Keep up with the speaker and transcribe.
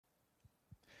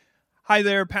Hi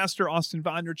there, Pastor Austin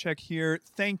Vondercheck here.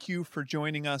 Thank you for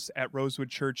joining us at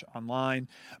Rosewood Church Online.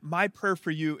 My prayer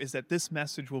for you is that this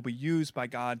message will be used by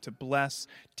God to bless,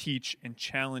 teach, and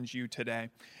challenge you today.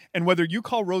 And whether you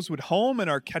call Rosewood home and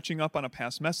are catching up on a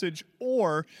past message,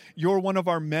 or you're one of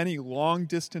our many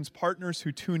long-distance partners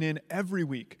who tune in every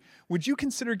week, would you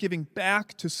consider giving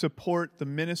back to support the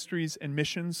ministries and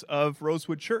missions of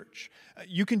Rosewood Church?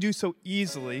 You can do so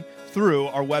easily through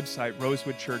our website,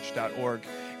 rosewoodchurch.org.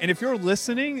 And if you're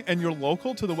listening and you're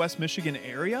local to the West Michigan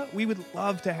area, we would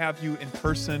love to have you in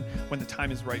person when the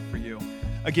time is right for you.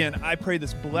 Again, I pray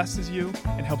this blesses you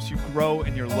and helps you grow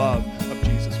in your love of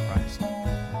Jesus Christ.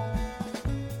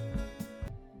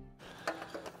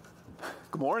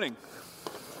 Good morning.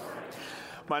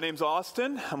 My name's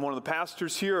Austin. I'm one of the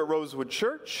pastors here at Rosewood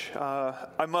Church.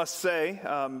 I must say,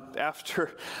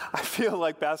 I feel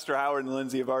like Pastor Howard and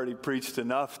Lindsay have already preached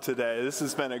enough today. This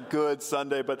has been a good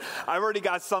Sunday, but I've already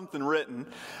got something written,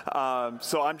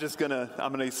 so I'm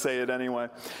gonna say it anyway.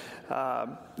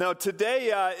 Now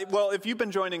today, if you've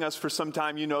been joining us for some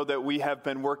time, you know that we have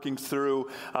been working through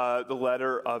the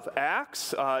letter of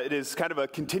Acts. It is kind of a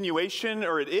continuation,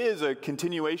 or it is a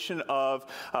continuation of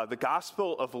the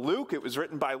Gospel of Luke. It was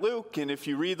written by Luke, and if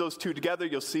you read those two together,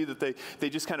 you'll see that they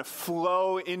just kind of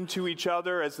flow into each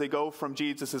other as they go from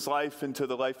Jesus' life into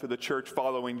the life of the church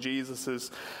following Jesus'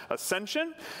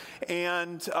 ascension.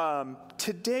 And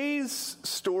today's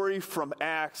story from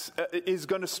Acts is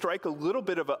going to strike a little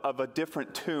bit of a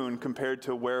different tune compared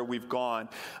to where we've gone.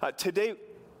 Today,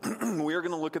 we are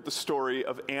going to look at the story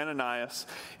of Ananias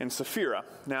and Sapphira.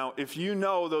 Now, if you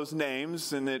know those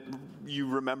names and you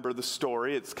remember the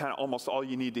story, it's kind of almost all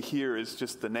you need to hear is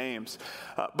just the names.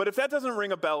 But if that doesn't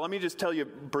ring a bell, let me just tell you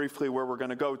briefly where we're going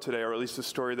to go today, or at least the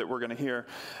story that we're going to hear.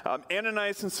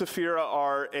 Ananias and Sapphira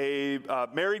are a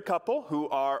married couple who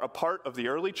are a part of the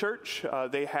early church.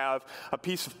 They have a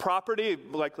piece of property,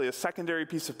 likely a secondary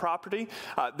piece of property.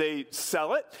 They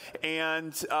sell it,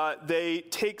 and they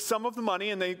take some of the money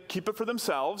and they keep it for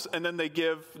themselves, and then they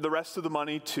give the rest of the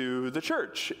money to the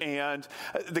church. And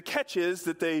the catch is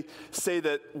that they say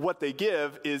that what they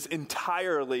give is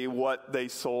entirely what they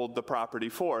sold the property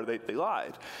for. They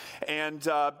lied. And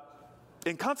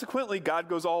consequently, God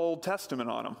goes all Old Testament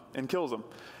on them and kills them.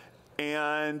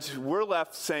 And we're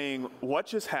left saying, what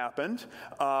just happened?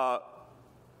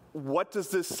 What does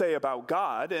this say about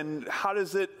God? And how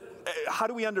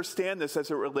do we understand this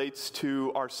as it relates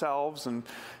to ourselves and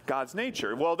God's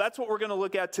nature? Well, that's what we're going to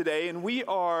look at today, and we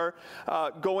are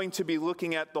going to be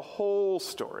looking at the whole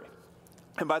story.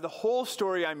 And by the whole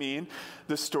story, I mean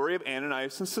the story of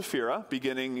Ananias and Sapphira,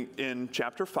 beginning in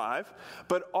chapter 5,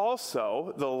 but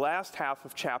also the last half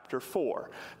of chapter 4,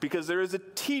 because there is a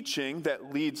teaching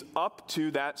that leads up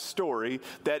to that story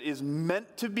that is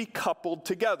meant to be coupled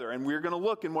together. And we're going to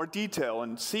look in more detail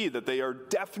and see that they are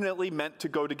definitely meant to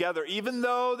go together. Even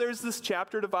though there's this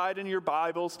chapter divide in your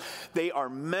Bibles, they are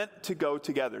meant to go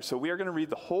together. So we are going to read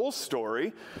the whole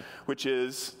story, which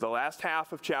is the last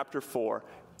half of chapter 4,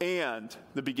 and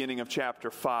the beginning of chapter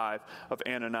 5 of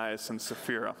Ananias and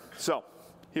Sapphira. So,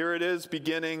 here it is,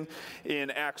 beginning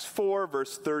in Acts 4,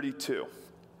 verse 32.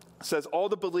 It says, all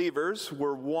the believers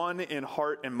were one in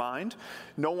heart and mind.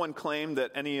 No one claimed that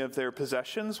any of their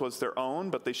possessions was their own,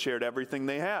 but they shared everything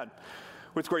they had.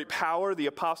 With great power, the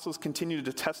apostles continued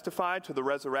to testify to the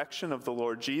resurrection of the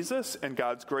Lord Jesus, and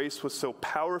God's grace was so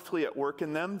powerfully at work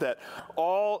in them that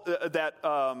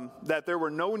there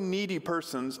were no needy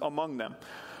persons among them.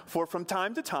 For from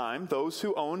time to time, those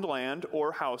who owned land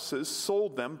or houses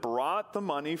sold them, brought the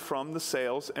money from the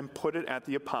sales, and put it at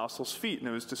the apostles' feet, and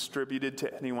it was distributed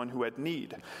to anyone who had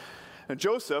need. And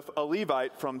Joseph, a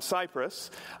Levite from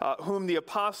Cyprus, whom the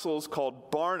apostles called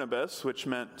Barnabas, which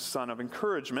meant son of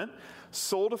encouragement,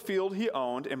 sold a field he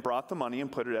owned and brought the money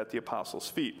and put it at the apostles'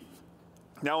 feet.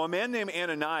 Now, a man named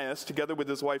Ananias, together with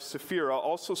his wife Sapphira,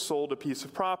 also sold a piece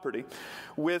of property.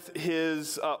 With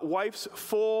his wife's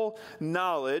full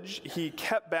knowledge, he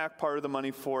kept back part of the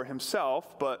money for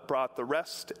himself, but brought the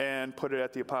rest and put it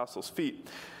at the apostles' feet.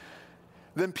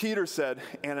 Then Peter said,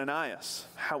 Ananias,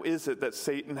 how is it that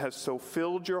Satan has so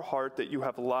filled your heart that you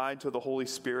have lied to the Holy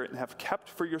Spirit and have kept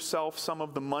for yourself some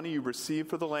of the money you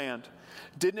received for the land?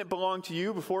 Didn't it belong to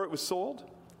you before it was sold?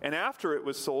 And after it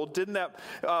was sold,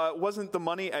 wasn't the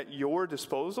money at your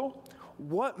disposal?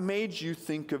 What made you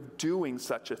think of doing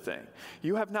such a thing?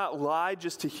 You have not lied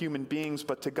just to human beings,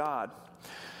 but to God.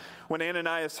 When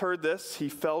Ananias heard this, he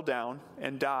fell down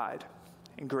and died.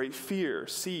 And great fear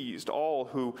seized all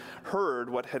who heard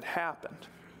what had happened.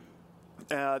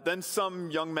 Then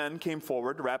some young men came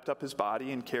forward, wrapped up his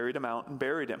body, and carried him out and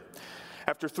buried him.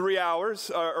 After 3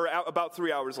 hours, about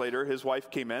 3 hours later, his wife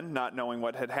came in, not knowing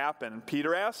what had happened.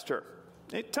 Peter asked her,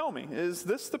 "Hey, tell me, is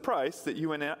this the price that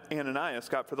you and Ananias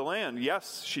got for the land?"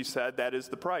 "Yes," she said, "that is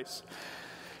the price."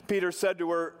 Peter said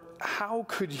to her, "How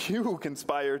could you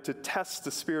conspire to test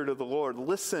the Spirit of the Lord?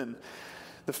 Listen,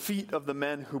 the feet of the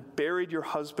men who buried your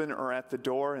husband are at the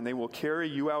door, and they will carry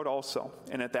you out also."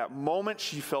 And at that moment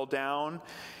she fell down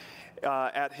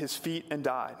at his feet and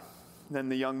died. Then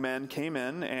the young men came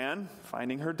in and,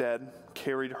 finding her dead,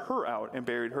 carried her out and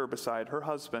buried her beside her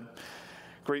husband.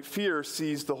 Great fear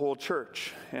seized the whole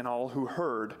church and all who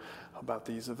heard about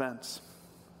these events.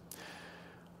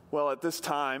 Well, at this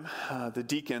time, the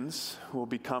deacons will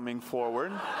be coming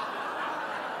forward.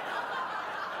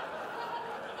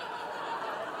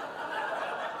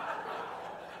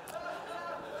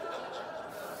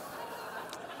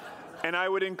 And I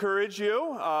would encourage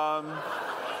you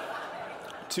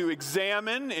to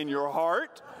examine in your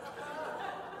heart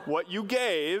what you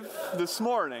gave this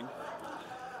morning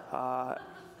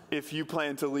if you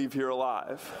plan to leave here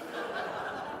alive.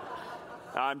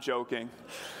 I'm joking.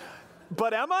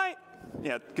 But am I?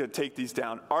 Yeah, good, take these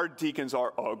down. Our deacons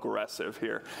are aggressive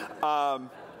here.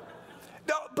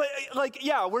 No, but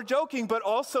we're joking, but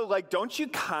also, don't you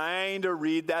kind of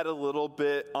read that a little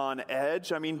bit on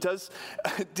edge? I mean,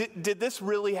 did this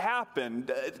really happen?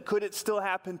 Could it still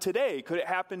happen today? Could it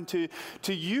happen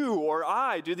to you or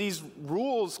I? Do these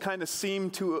rules kind of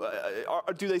seem to,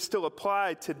 do they still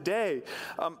apply today?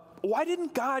 Why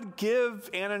didn't God give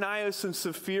Ananias and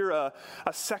Sapphira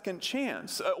a second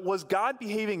chance? Was God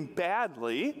behaving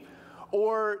badly?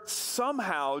 Or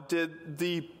somehow did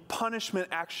the punishment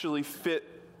actually fit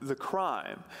the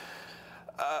crime?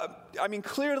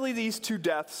 Clearly these two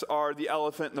deaths are the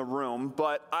elephant in the room,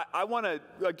 but I want to,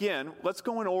 again, let's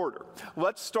go in order.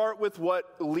 Let's start with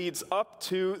what leads up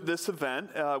to this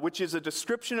event, which is a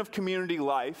description of community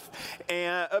life,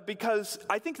 and because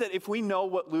I think that if we know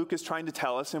what Luke is trying to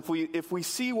tell us, if we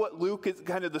see what Luke is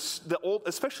kind of the old,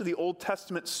 especially the Old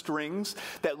Testament strings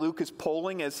that Luke is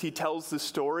pulling as he tells this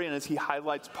story and as he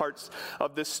highlights parts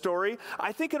of this story,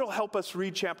 I think it'll help us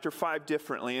read chapter 5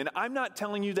 differently. And I'm not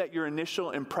telling you that your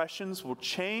initial impressions will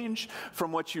change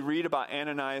from what you read about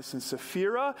Ananias and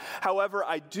Sapphira. However,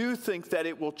 I do think that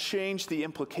it will change the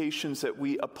implications that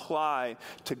we apply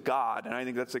to God, and I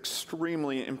think that's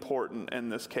extremely important in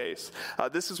this case.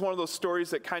 This is one of those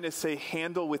stories that kind of say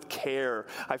handle with care,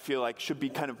 I feel like should be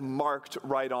kind of marked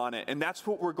right on it, and that's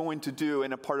what we're going to do,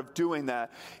 and a part of doing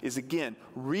that is, again,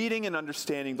 reading and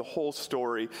understanding the whole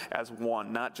story as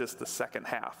one, not just the second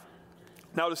half.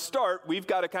 Now, to start, we've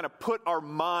got to kind of put our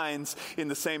minds in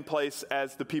the same place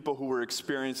as the people who were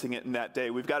experiencing it in that day.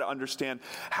 We've got to understand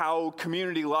how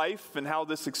community life and how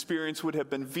this experience would have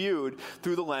been viewed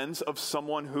through the lens of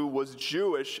someone who was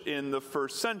Jewish in the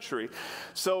first century.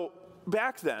 So,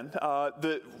 back then,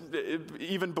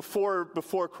 even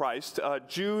before Christ,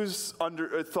 Jews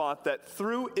thought that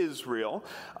through Israel,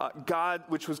 God,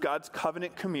 which was God's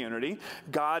covenant community,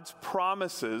 God's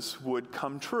promises would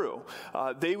come true.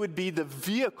 They would be the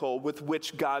vehicle with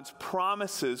which God's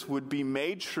promises would be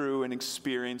made true and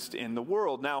experienced in the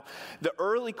world. Now, the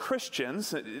early Christians,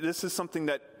 this is something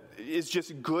that is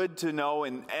just good to know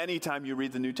in any time you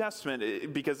read the New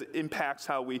Testament because it impacts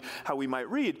how we might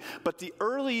read. But the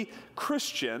early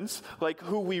Christians, like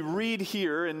who we read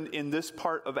here in this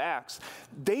part of Acts,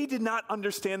 they did not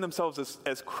understand themselves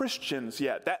as Christians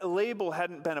yet. That label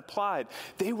hadn't been applied.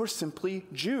 They were simply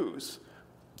Jews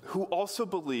who also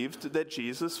believed that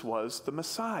Jesus was the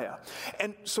Messiah.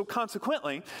 And so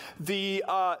consequently, the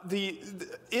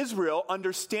Israel,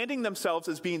 understanding themselves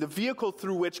as being the vehicle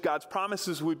through which God's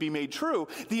promises would be made true,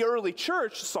 the early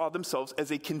church saw themselves as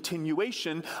a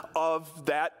continuation of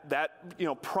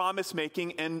that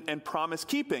promise-making and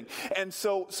promise-keeping. And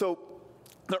so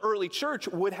the early church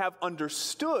would have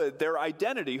understood their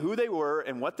identity, who they were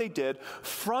and what they did,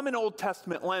 from an Old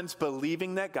Testament lens,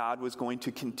 believing that God was going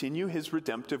to continue his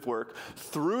redemptive work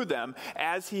through them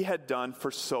as he had done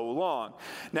for so long.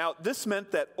 Now, this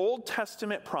meant that Old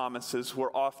Testament promises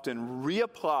were often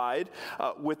reapplied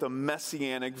with a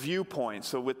messianic viewpoint.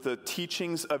 So with the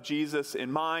teachings of Jesus in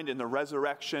mind and the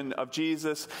resurrection of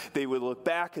Jesus, they would look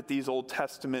back at these Old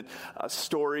Testament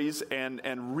stories and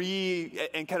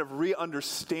kind of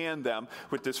re-understand them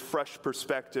with this fresh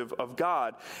perspective of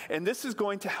God. And this is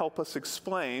going to help us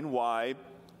explain why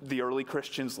the early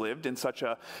Christians lived in such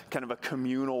a kind of a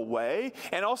communal way,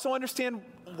 and also understand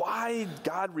why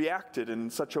God reacted in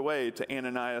such a way to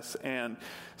Ananias and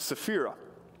Sapphira.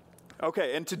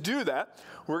 Okay, and to do that,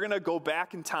 we're going to go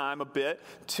back in time a bit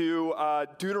to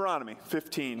Deuteronomy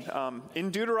 15.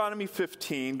 In Deuteronomy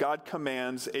 15, God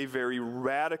commands a very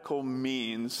radical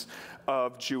means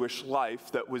of Jewish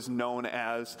life that was known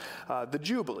as the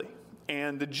Jubilee.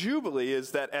 And the Jubilee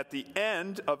is that at the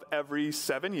end of every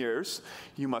 7 years,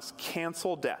 you must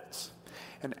cancel debts.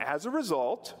 And as a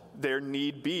result, there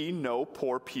need be no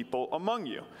poor people among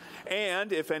you.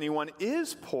 And if anyone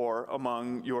is poor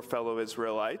among your fellow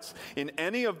Israelites, in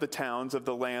any of the towns of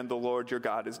the land the Lord your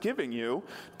God is giving you,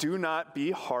 do not be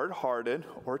hard-hearted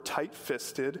or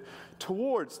tight-fisted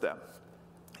towards them.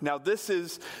 Now, this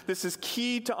is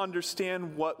key to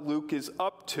understand what Luke is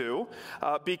up to,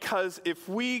 because if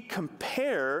we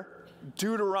compare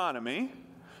Deuteronomy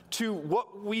to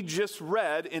what we just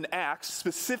read in Acts,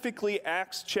 specifically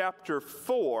Acts chapter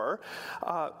 4,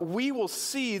 we will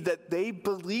see that they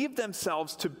believe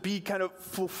themselves to be kind of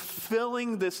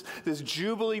fulfilling this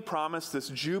Jubilee promise, this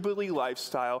Jubilee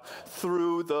lifestyle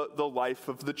through the life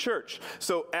of the church.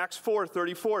 So Acts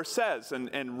 4:34 says,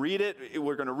 and read it,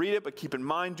 we're going to read it, but keep in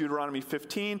mind Deuteronomy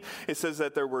 15, it says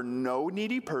that there were no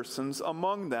needy persons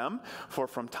among them, for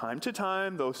from time to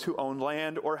time those who owned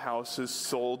land or houses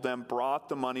sold them, brought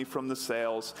the money from the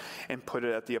sales and put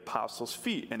it at the apostles'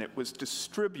 feet, and it was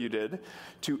distributed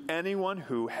to anyone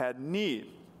who had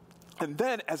need. And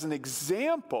then, as an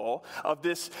example of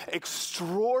this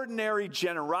extraordinary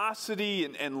generosity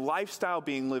and lifestyle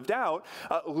being lived out,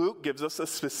 Luke gives us a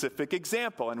specific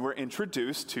example, and we're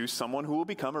introduced to someone who will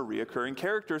become a reoccurring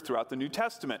character throughout the New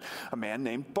Testament, a man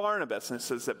named Barnabas. And it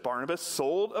says that Barnabas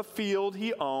sold a field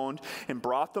he owned and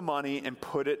brought the money and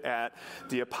put it at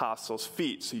the apostles'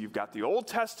 feet. So you've got the Old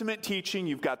Testament teaching,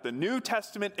 you've got the New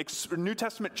Testament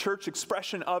church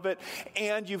expression of it,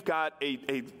 and you've got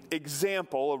a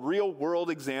example, a real world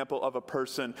example of a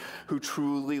person who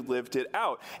truly lived it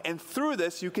out. And through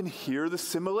this, you can hear the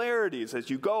similarities as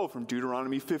you go from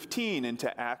Deuteronomy 15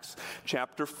 into Acts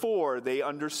chapter 4. They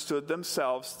understood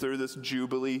themselves through this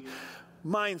Jubilee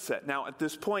mindset. Now, at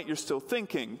this point, you're still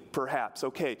thinking, perhaps,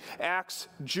 okay, Acts,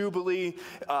 Jubilee,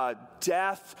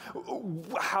 death,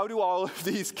 how do all of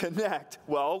these connect?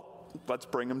 Well, let's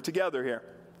bring them together here.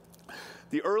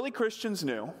 The early Christians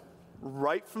knew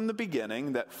right from the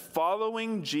beginning that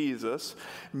following Jesus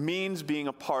means being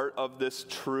a part of this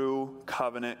true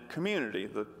covenant community.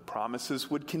 The promises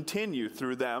would continue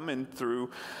through them and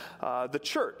through the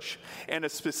church. And a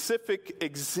specific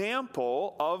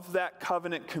example of that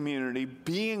covenant community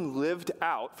being lived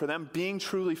out, for them being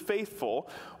truly faithful,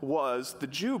 was the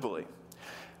Jubilee.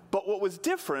 But what was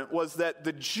different was that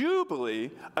the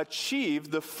Jubilee achieved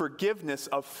the forgiveness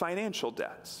of financial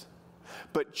debts.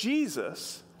 But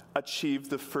Jesus achieved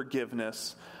the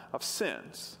forgiveness of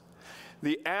sins.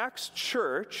 The Acts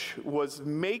church was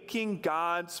making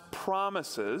God's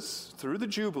promises through the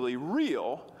Jubilee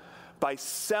real by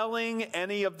selling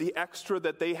any of the extra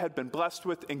that they had been blessed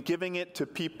with and giving it to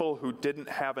people who didn't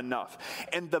have enough.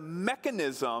 And the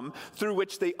mechanism through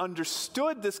which they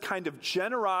understood this kind of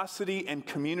generosity and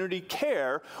community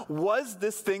care was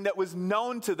this thing that was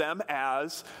known to them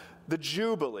as the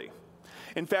Jubilee.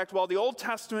 In fact, while the Old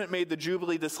Testament made the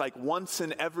Jubilee this like once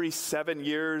in every 7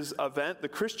 years event, the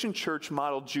Christian church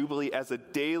modeled Jubilee as a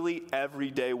daily,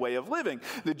 everyday way of living.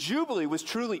 The Jubilee was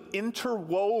truly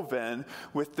interwoven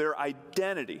with their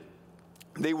identity.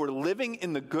 They were living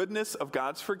in the goodness of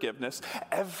God's forgiveness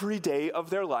every day of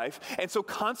their life. And so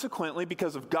consequently,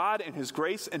 because of God and his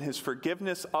grace and his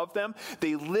forgiveness of them,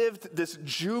 they lived this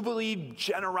Jubilee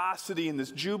generosity and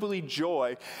this Jubilee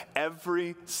joy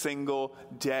every single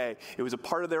day. It was a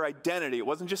part of their identity. It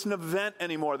wasn't just an event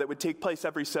anymore that would take place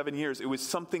every 7 years. It was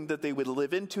something that they would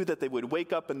live into, that they would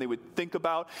wake up and they would think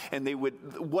about, and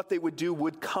what they would do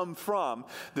would come from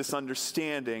this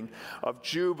understanding of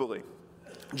Jubilee.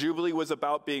 Jubilee was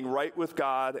about being right with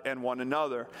God and one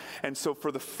another. And so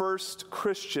for the first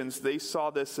Christians, they saw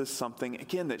this as something,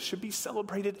 again, that should be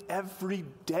celebrated every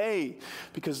day,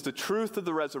 because the truth of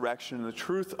the resurrection and the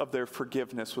truth of their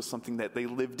forgiveness was something that they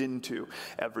lived into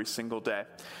every single day.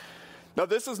 Now,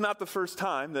 this is not the first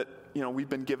time that, we've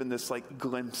been given this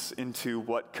glimpse into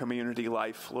what community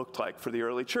life looked like for the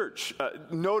early church.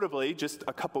 Notably, just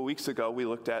a couple weeks ago, we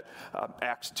looked at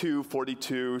Acts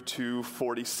 2:42 to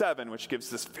 47, which gives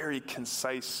this very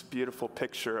concise, beautiful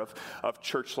picture of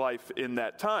church life in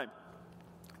that time.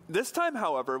 This time,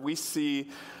 however, we see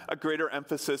a greater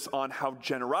emphasis on how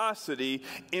generosity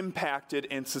impacted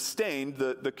and sustained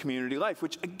the community life,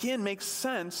 which again makes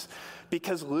sense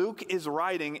because Luke is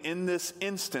writing in this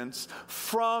instance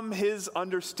from his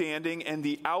understanding and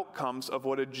the outcomes of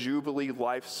what a Jubilee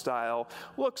lifestyle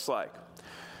looks like.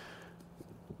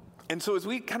 And so as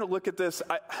we kind of look at this,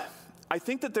 I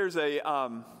think that there's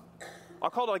I'll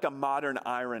call it like a modern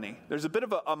irony. There's a bit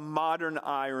of a modern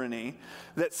irony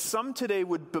that some today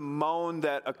would bemoan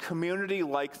that a community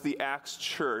like the Acts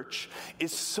Church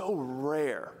is so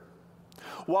rare.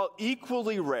 While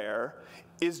equally rare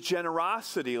is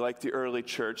generosity like the early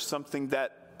church, something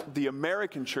that the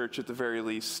American church, at the very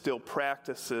least, still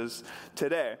practices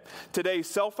today. Today,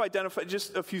 just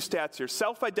a few stats here.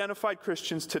 Self-identified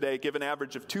Christians today give an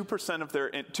average of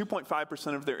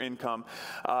 2.5% of their income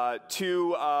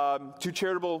to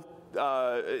charitable.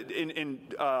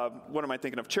 What am I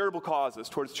thinking of? Charitable causes,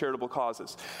 towards charitable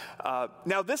causes.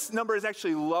 Now, this number is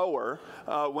actually lower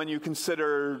when you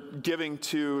consider giving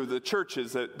to the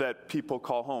churches that people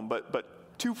call home, but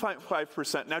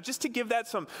 2.5%. Now, just to give that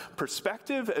some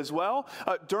perspective as well,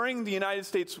 during the United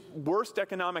States' worst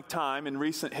economic time in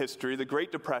recent history, the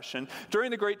Great Depression, during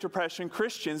the Great Depression,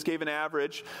 Christians gave an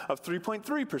average of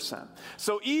 3.3%.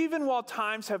 So even while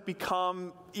times have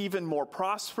become even more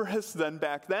prosperous than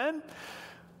back then,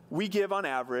 we give on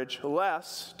average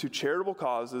less to charitable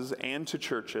causes and to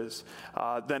churches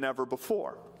than ever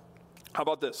before. How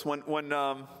about this?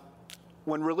 When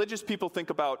religious people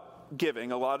think about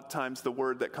giving, a lot of times the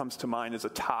word that comes to mind is a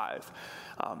tithe.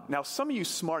 Now, some of you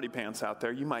smarty pants out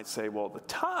there, you might say, well, the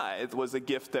tithe was a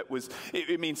gift that was,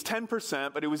 it means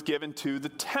 10%, but it was given to the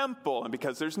temple. And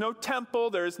because there's no temple,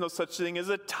 there is no such thing as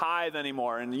a tithe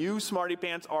anymore. And you smarty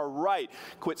pants are right.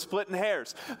 Quit splitting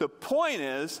hairs. The point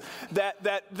is that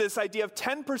this idea of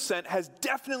 10% has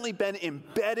definitely been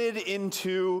embedded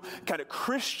into kind of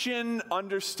Christian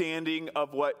understanding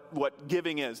of what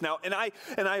giving is. Now, and I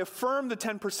affirm the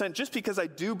 10% just because I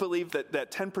do believe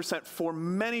that 10% for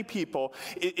many people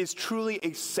is truly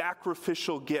a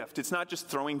sacrificial gift. It's not just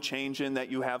throwing change in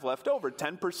that you have left over.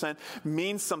 10%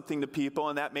 means something to people,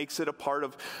 and that makes it a part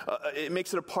of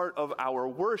our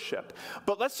worship.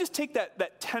 But let's just take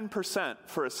that 10%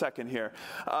 for a second here.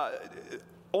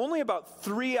 Only about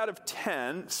 3 out of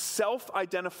 10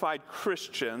 self-identified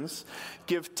Christians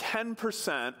give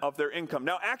 10% of their income.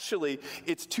 Now, actually,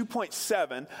 it's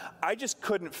 2.7. I just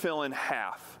couldn't fill in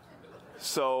half.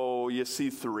 So you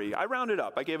see 3. I rounded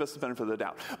up. I gave us the benefit of the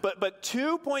doubt. But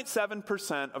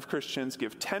 2.7% of Christians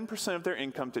give 10% of their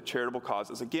income to charitable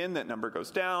causes. Again, that number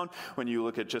goes down when you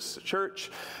look at just the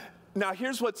church. Now,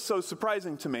 here's what's so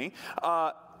surprising to me.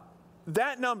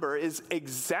 That number is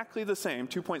exactly the same,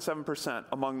 2.7%,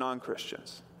 among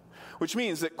non-Christians. Which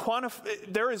means that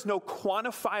there is no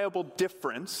quantifiable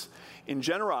difference in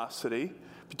generosity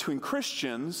between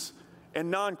Christians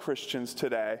and non-Christians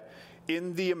today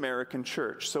in the American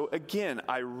church. So again,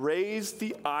 I raise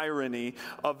the irony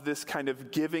of this kind of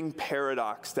giving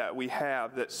paradox that we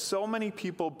have, that so many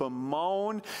people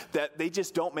bemoan that they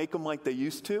just don't make them like they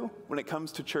used to when it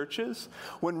comes to churches,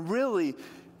 when really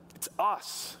it's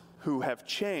us who have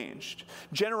changed.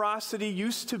 Generosity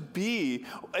used to be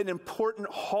an important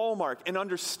hallmark, an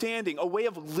understanding, a way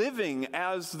of living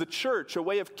as the church, a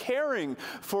way of caring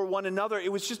for one another.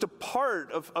 It was just a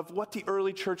part of what the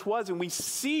early church was. And we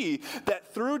see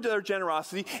that through their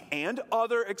generosity and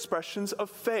other expressions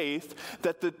of faith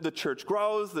that the church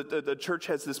grows, that the church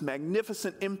has this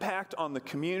magnificent impact on the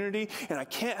community. And I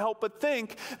can't help but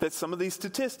think that some of these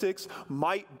statistics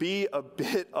might be a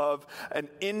bit of an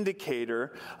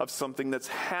indicator of something that's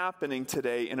happening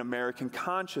today in American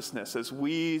consciousness as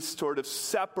we sort of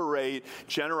separate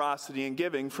generosity and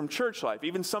giving from church life.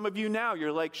 Even some of you now,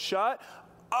 you're like, shut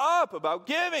up about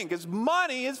giving, because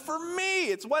money is for me.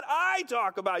 It's what I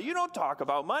talk about. You don't talk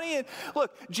about money. And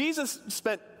look, Jesus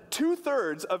spent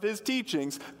 2/3 of his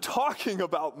teachings talking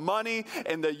about money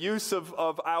and the use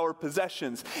of our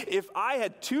possessions. If I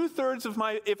had 2/3 of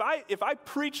if I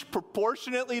preached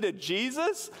proportionately to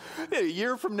Jesus, a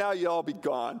year from now you'll all be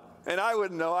gone. And I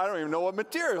wouldn't know, I don't even know what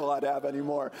material I'd have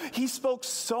anymore. He spoke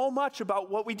so much about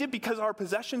what we did because our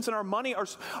possessions and our money are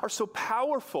so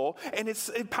powerful, and it's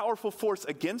a powerful force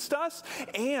against us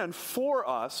and for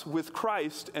us with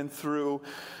Christ and through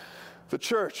the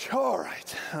church. All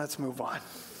right, let's move on.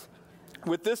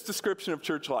 With this description of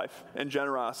church life and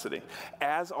generosity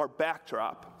as our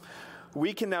backdrop,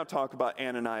 we can now talk about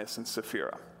Ananias and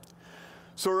Sapphira.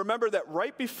 So remember that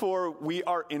right before we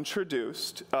are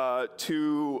introduced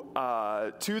to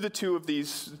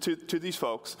these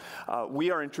folks,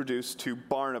 we are introduced to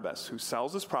Barnabas, who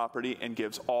sells his property and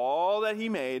gives all that he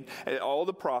made, all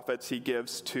the profits he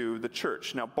gives to the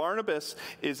church. Now, Barnabas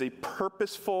is a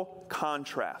purposeful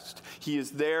contrast. He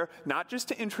is there not just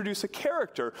to introduce a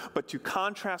character, but to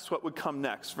contrast what would come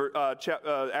next.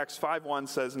 Acts 5:1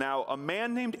 says, "Now a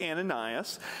man named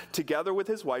Ananias, together with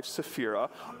his wife Sapphira,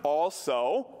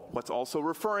 also what's also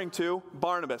referring to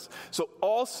Barnabas. So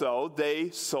also they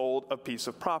sold a piece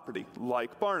of property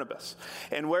like Barnabas.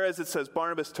 And whereas it says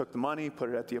Barnabas took the money, put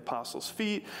it at the apostles'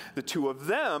 feet, the two of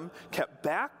them kept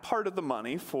back part of the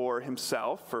money for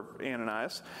himself, for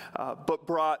Ananias, but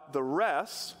brought the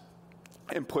rest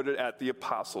and put it at the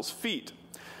apostles' feet.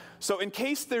 So in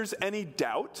case there's any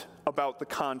doubt about the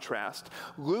contrast,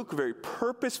 Luke very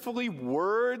purposefully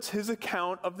words his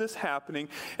account of this happening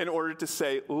in order to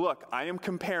say, look, I am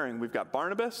comparing. We've got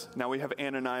Barnabas, now we have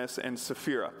Ananias and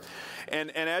Sapphira.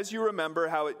 And as you remember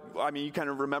you kind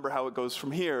of remember how it goes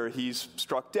from here. He's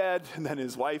struck dead, and then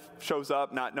his wife shows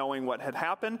up not knowing what had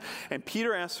happened. And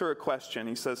Peter asks her a question.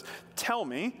 He says, tell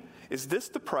me, is this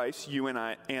the price you and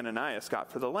Ananias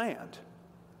got for the land?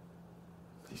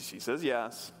 She says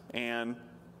yes, and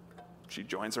she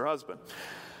joins her husband.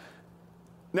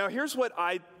 Now, here's what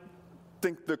I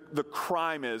think the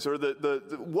crime is, or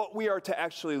the what we are to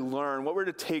actually learn, what we're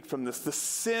to take from this, the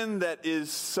sin that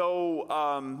is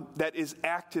so that is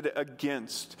acted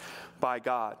against by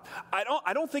God.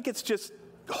 I don't think it's just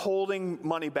holding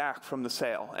money back from the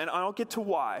sale, and I'll get to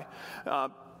why,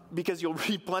 because you'll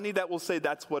read plenty that will say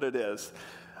that's what it is.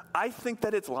 I think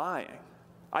that it's lying.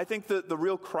 I think that the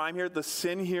real crime here, the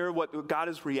sin here, what God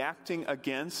is reacting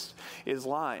against is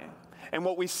lying. And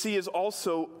what we see is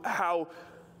also how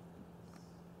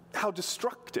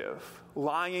destructive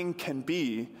lying can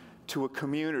be to a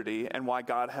community and why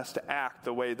God has to act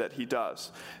the way that he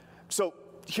does. So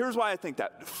here's why I think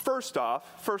that. First off,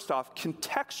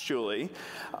 contextually,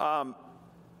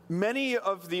 many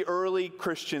of the early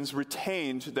Christians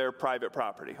retained their private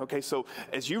property. Okay, so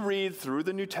as you read through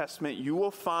the New Testament, you will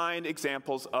find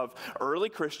examples of early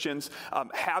Christians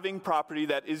having property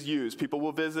that is used. People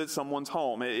will visit someone's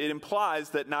home. It implies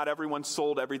that not everyone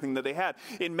sold everything that they had.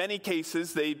 In many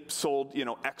cases, they sold,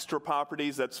 extra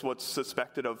properties. That's what's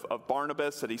suspected of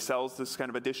Barnabas, that he sells this kind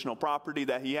of additional property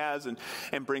that he has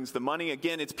and brings the money.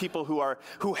 Again, it's people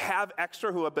who have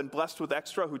extra, who have been blessed with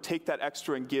extra, who take that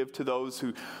extra and give to those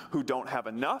who don't have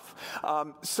enough.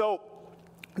 So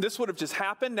this would have just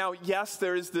happened. Now, yes,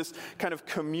 there is this kind of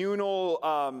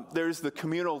communal, there's the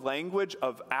communal language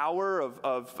of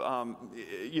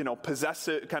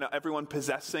possessive, kind of everyone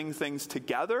possessing things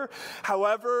together.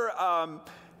 However,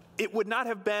 it would not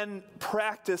have been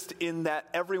practiced in that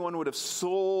everyone would have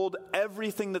sold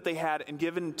everything that they had and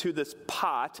given to this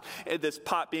pot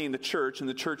being the church, and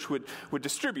the church would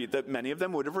distribute. That many of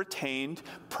them would have retained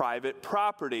private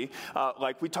property.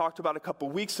 Like we talked about a couple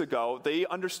weeks ago, they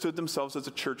understood themselves as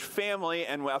a church family,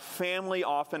 and a family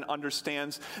often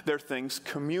understands their things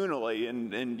communally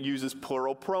and uses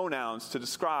plural pronouns to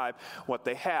describe what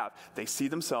they have. They see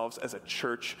themselves as a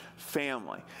church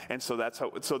family. And so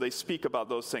so they speak about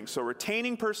those things. So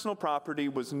retaining personal property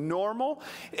was normal,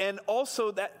 and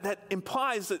also that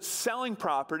implies that selling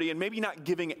property and maybe not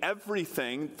giving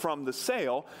everything from the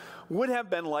sale would have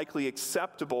been likely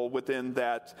acceptable within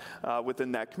that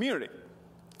community.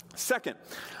 Second,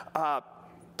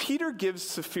 Peter gives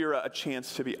Sapphira a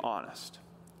chance to be honest.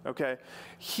 Okay,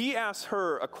 he asks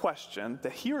her a question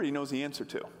that he already knows the answer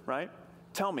to. Right?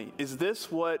 Tell me, is this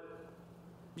what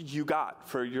you got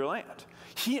for your land?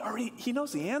 He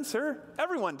knows the answer.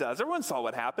 Everyone does. Everyone saw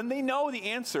what happened. They know the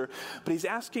answer, but he's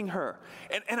asking her.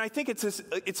 And I think it's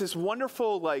this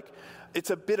wonderful, it's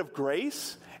a bit of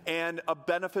grace and a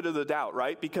benefit of the doubt,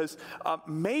 right? Because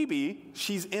maybe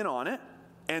she's in on it,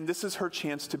 and this is her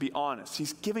chance to be honest.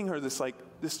 He's giving her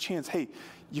this chance. Hey,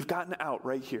 you've gotten out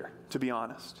right here, to be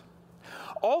honest.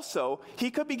 Also,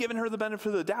 he could be giving her the benefit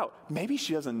of the doubt. Maybe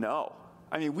she doesn't know.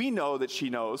 I mean, we know that she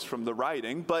knows from the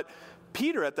writing, but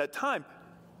Peter at that time,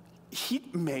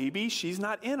 maybe she's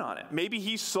not in on it. Maybe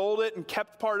he sold it and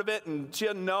kept part of it, and she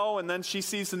didn't know, and then she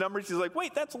sees the numbers. She's like,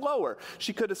 wait, that's lower.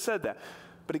 She could have said that.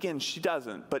 But again, she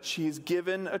doesn't. But she's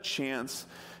given a chance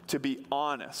to be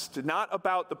honest. Not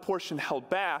about the portion held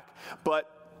back,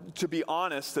 but to be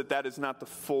honest that is not the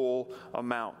full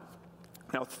amount.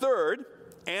 Now, third,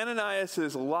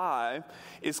 Ananias' lie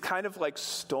is kind of like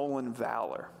stolen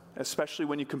valor, especially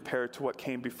when you compare it to what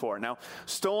came before. Now,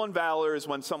 stolen valor is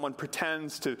when someone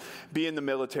pretends to be in the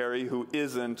military who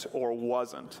isn't or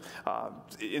wasn't.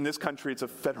 In this country, it's a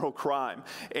federal crime.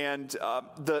 And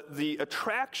the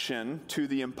attraction to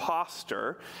the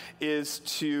imposter is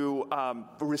to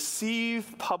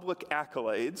receive public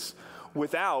accolades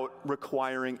without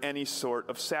requiring any sort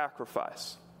of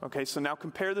sacrifice. Okay, so now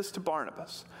compare this to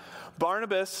Barnabas.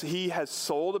 Barnabas, he has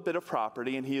sold a bit of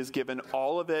property, and he has given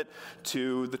all of it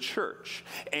to the church.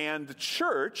 And the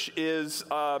church is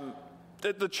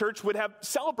the church would have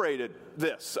celebrated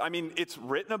this. I mean, it's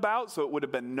written about, so it would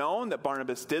have been known that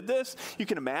Barnabas did this. You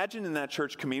can imagine in that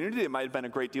church community, there might have been a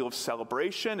great deal of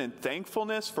celebration and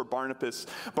thankfulness for Barnabas'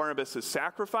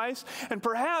 sacrifice. And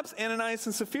perhaps Ananias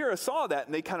and Sapphira saw that,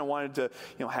 and they kind of wanted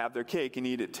to, have their cake and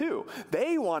eat it too.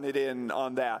 They wanted in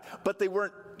on that, but they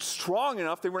weren't strong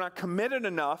enough. They were not committed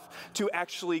enough to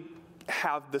actually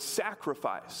have the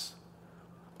sacrifice.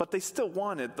 But they still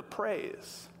wanted the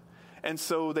praise. And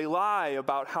so they lie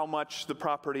about how much the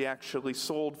property actually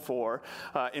sold for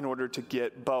in order to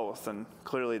get both. And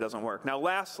clearly it doesn't work. Now,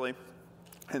 lastly,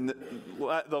 and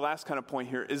the last kind of point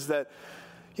here is that,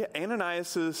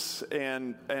 Ananias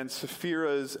and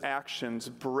Sapphira's actions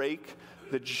break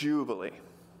the Jubilee.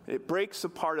 It breaks a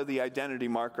part of the identity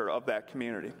marker of that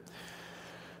community.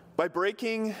 By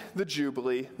breaking the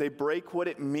Jubilee, they break what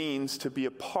it means to be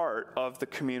a part of the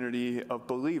community of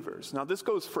believers. Now, this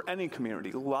goes for any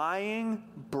community. Lying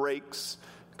breaks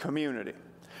community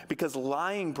because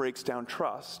lying breaks down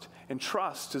trust, and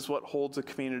trust is what holds a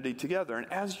community together.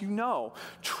 And as you know,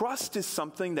 trust is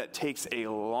something that takes a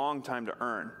long time to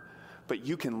earn, but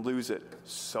you can lose it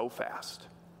so fast.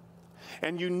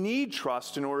 And you need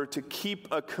trust in order to keep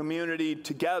a community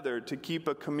together, to keep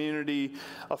a community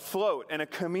afloat. And a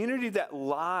community that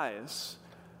lies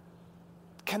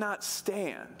cannot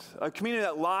stand. A community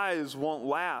that lies won't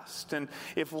last. And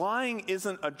if lying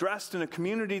isn't addressed in a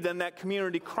community, then that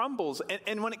community crumbles.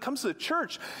 And when it comes to the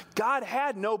church, God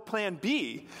had no plan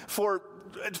B for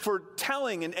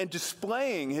telling and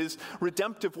displaying his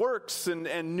redemptive works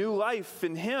and new life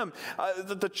in him.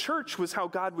 The church was how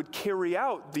God would carry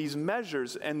out these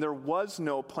measures, and there was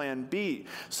no plan B.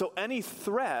 So any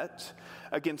threat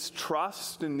against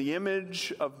trust in the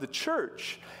image of the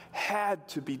church had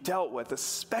to be dealt with,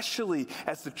 especially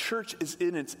as the church is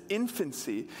in its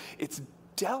infancy. It's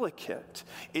delicate.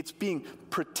 It's being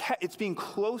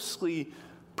closely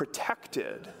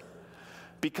protected,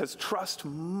 because trust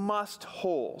must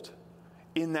hold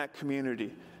in that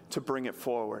community to bring it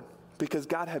forward. Because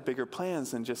God had bigger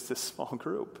plans than just this small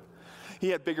group. He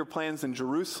had bigger plans than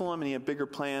Jerusalem, and he had bigger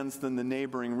plans than the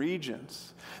neighboring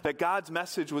regions. That God's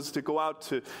message was to go out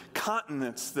to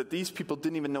continents that these people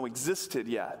didn't even know existed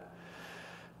yet.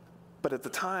 But at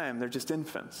the time, they're just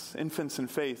infants in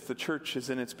faith. The church is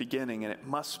in its beginning, and it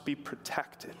must be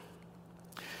protected.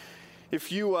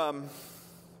 If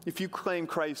you claim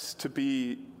Christ to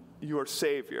be your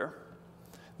Savior,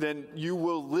 then you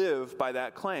will live by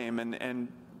that claim, and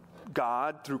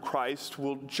God, through Christ,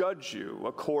 will judge you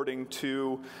according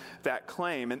to that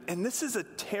claim. And this is a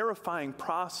terrifying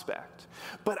prospect,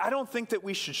 but I don't think that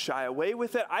we should shy away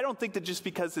with it. I don't think that just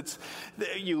because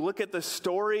you look at the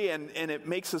story and it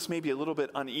makes us maybe a little bit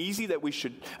uneasy that we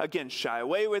should, again, shy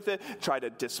away with it, try to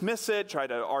dismiss it, try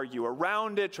to argue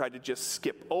around it, try to just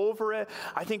skip over it.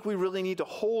 I think we really need to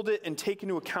hold it and take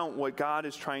into account what God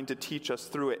is trying to teach us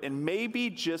through it. And maybe,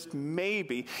 just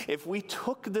maybe, if we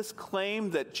took this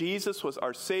claim that Jesus was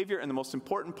our Savior and the most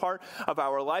important part of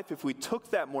our life, if we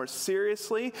took that more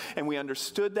seriously and we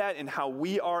understood that in how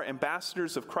we are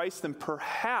ambassadors of Christ, then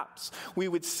perhaps we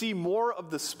would see more of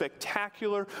the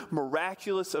spectacular,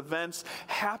 miraculous events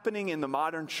happening in the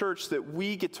modern church that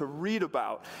we get to read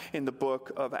about in the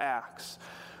book of Acts.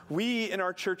 We in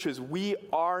our churches, we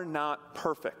are not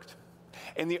perfect.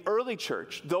 And the early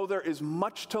church, though there is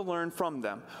much to learn from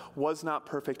them, was not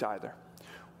perfect either.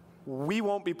 We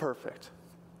won't be perfect,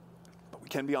 but we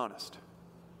can be honest.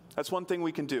 That's one thing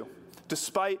we can do.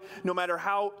 No matter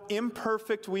how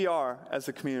imperfect we are as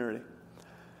a community,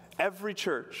 every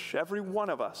church, every one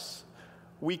of us,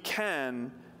 we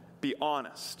can be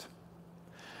honest.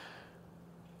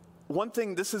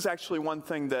 This is actually one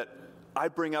thing that I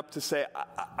bring up to say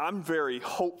I'm very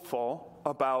hopeful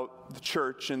about the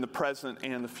church in the present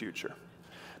and the future.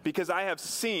 Because I have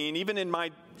seen, even in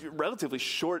my relatively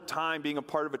short time being a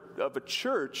part of a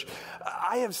church,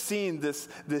 I have seen this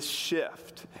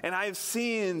shift. And I have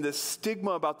seen this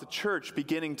stigma about the church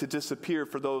beginning to disappear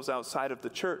for those outside of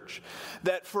the church.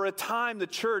 That for a time the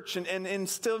church, and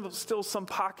still some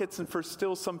pockets and for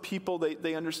still some people,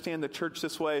 they understand the church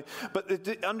this way, but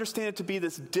they understand it to be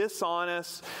this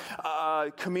dishonest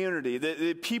community.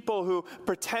 The people who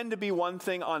pretend to be one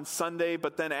thing on Sunday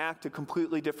but then act a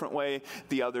completely different way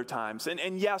the other times.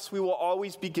 And yes, we will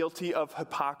always be guilty of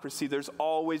hypocrisy. There's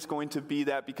always going to be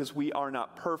that because we are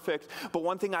not perfect. But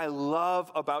one thing I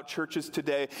love about churches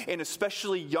today, and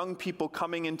especially young people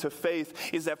coming into faith,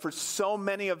 is that for so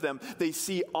many of them, they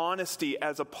see honesty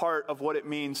as a part of what it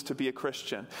means to be a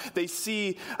Christian. They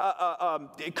see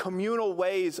communal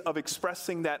ways of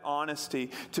expressing that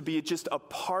honesty to be just a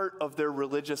part of their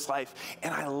religious life.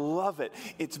 And I love it.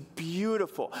 It's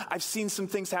beautiful. I've seen some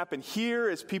things happen here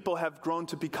as people have grown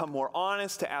to become more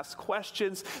honest, to ask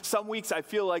questions. Some weeks I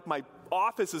feel like my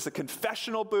office is a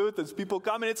confessional booth as people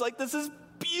come, and it's like, this is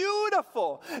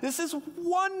beautiful. This is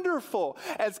wonderful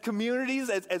as communities,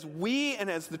 as we and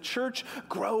as the church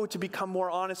grow to become more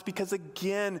honest, because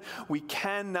again, we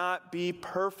cannot be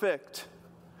perfect,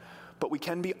 but we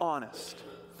can be honest.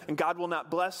 And God will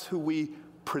not bless who we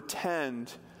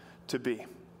pretend to be.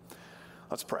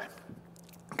 Let's pray.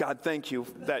 God, thank you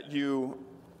that you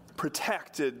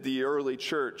protected the early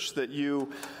church, that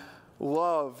you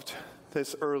loved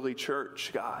this early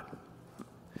church, God.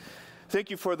 Thank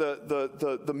you for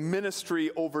the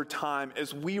ministry over time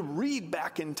as we read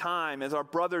back in time, as our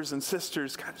brothers and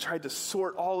sisters kind of tried to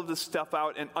sort all of this stuff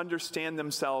out and understand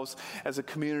themselves as a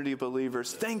community of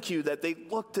believers. Thank you that they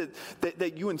looked at,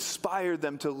 that you inspired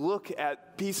them to look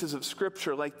at pieces of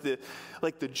Scripture like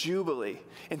the Jubilee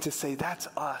and to say, that's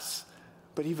us,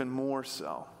 but even more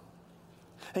so.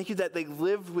 Thank you that they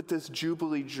lived with this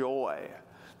Jubilee joy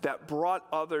that brought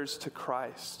others to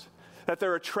Christ. That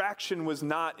their attraction was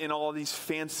not in all these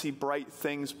fancy, bright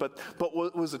things, but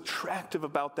what was attractive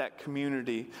about that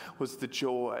community was the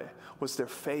joy, was their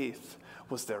faith,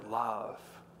 was their love.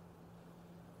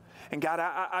 And God,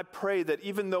 I pray that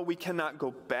even though we cannot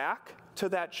go back to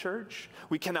that church,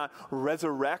 we cannot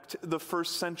resurrect the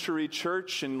first century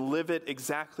church and live it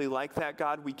exactly like that,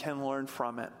 God, we can learn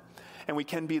from it. And we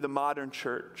can be the modern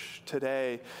church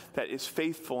today that is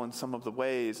faithful in some of the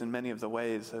ways, in many of the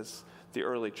ways, as the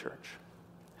early church.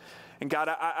 And God,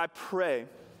 I pray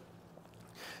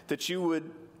that you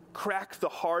would crack the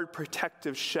hard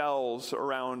protective shells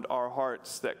around our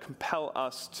hearts that compel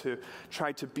us to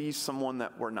try to be someone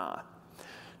that we're not,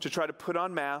 to try to put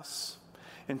on masks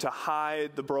and to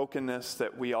hide the brokenness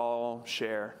that we all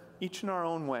share, each in our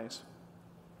own ways.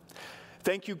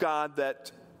 Thank you, God,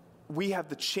 that we have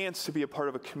the chance to be a part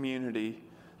of a community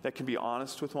that can be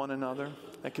honest with one another,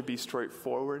 that can be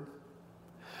straightforward.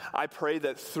 I pray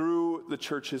that through the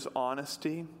church's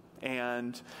honesty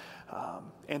and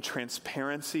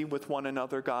transparency with one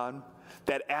another, God,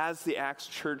 that as the Acts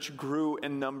Church grew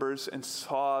in numbers and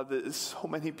saw that so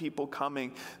many people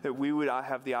coming, that we would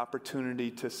have the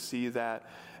opportunity to see that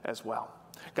as well.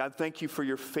 God, thank you for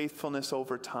your faithfulness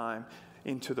over time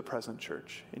into the present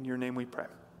church. In your name we pray.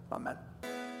 Amen.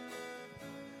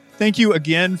 Thank you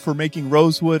again for making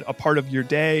Rosewood a part of your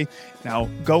day. Now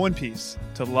go in peace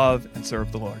to love and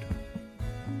serve the Lord.